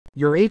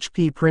Your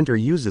HP printer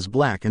uses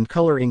black and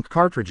color ink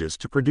cartridges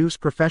to produce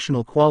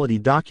professional quality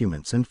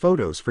documents and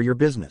photos for your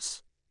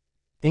business.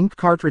 Ink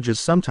cartridges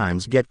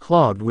sometimes get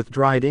clogged with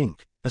dried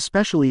ink,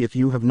 especially if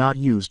you have not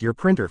used your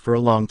printer for a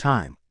long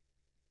time.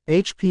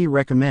 HP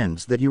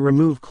recommends that you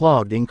remove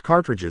clogged ink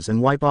cartridges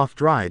and wipe off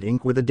dried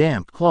ink with a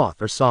damp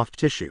cloth or soft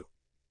tissue.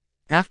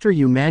 After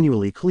you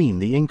manually clean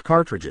the ink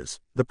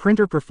cartridges, the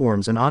printer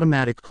performs an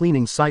automatic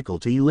cleaning cycle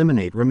to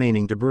eliminate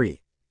remaining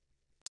debris.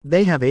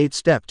 They have 8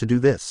 steps to do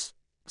this.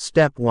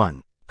 Step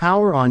 1.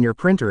 Power on your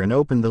printer and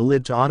open the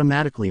lid to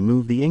automatically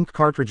move the ink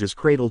cartridge's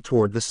cradle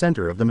toward the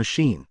center of the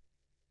machine.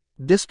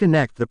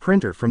 Disconnect the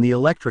printer from the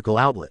electrical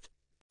outlet.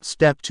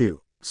 Step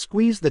 2.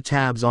 Squeeze the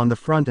tabs on the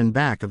front and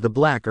back of the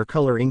black or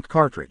color ink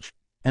cartridge,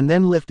 and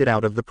then lift it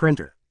out of the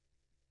printer.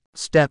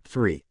 Step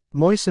 3.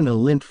 Moisten a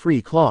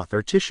lint-free cloth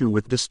or tissue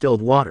with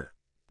distilled water.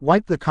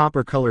 Wipe the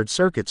copper-colored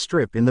circuit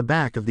strip in the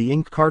back of the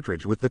ink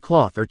cartridge with the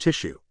cloth or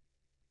tissue.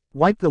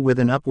 Wipe with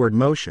an upward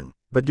motion,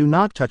 but do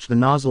not touch the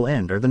nozzle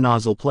end or the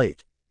nozzle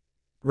plate.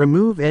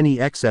 Remove any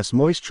excess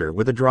moisture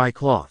with a dry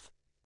cloth.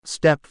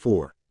 Step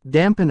 4.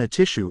 Dampen a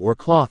tissue or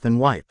cloth and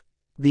wipe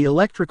the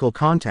electrical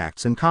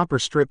contacts and copper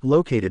strip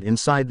located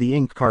inside the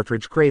ink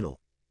cartridge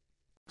cradle.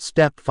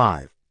 Step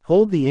 5.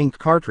 Hold the ink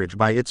cartridge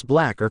by its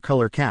black or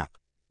color cap.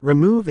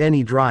 Remove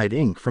any dried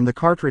ink from the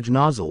cartridge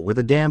nozzle with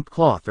a damp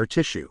cloth or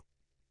tissue.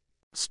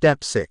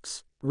 Step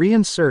 6.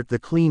 Reinsert the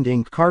cleaned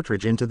ink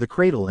cartridge into the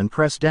cradle and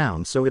press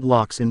down so it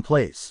locks in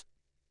place.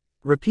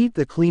 Repeat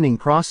the cleaning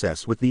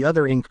process with the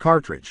other ink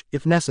cartridge,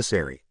 if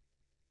necessary.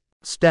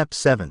 Step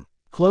 7.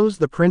 Close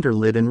the printer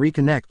lid and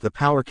reconnect the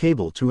power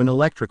cable to an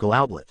electrical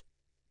outlet.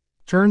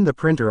 Turn the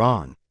printer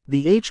on.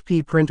 The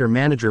HP Printer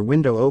Manager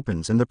window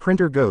opens and the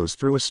printer goes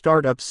through a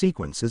startup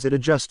sequence as it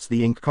adjusts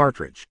the ink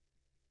cartridge.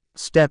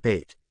 Step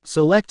 8.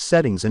 Select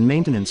Settings and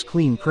Maintenance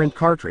Clean Print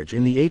Cartridge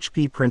in the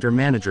HP Printer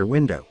Manager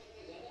window.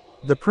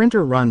 The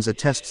printer runs a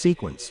test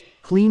sequence,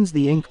 cleans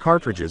the ink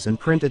cartridges and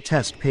print a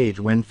test page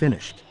when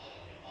finished.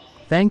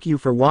 Thank you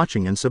for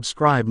watching and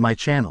subscribe my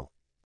channel.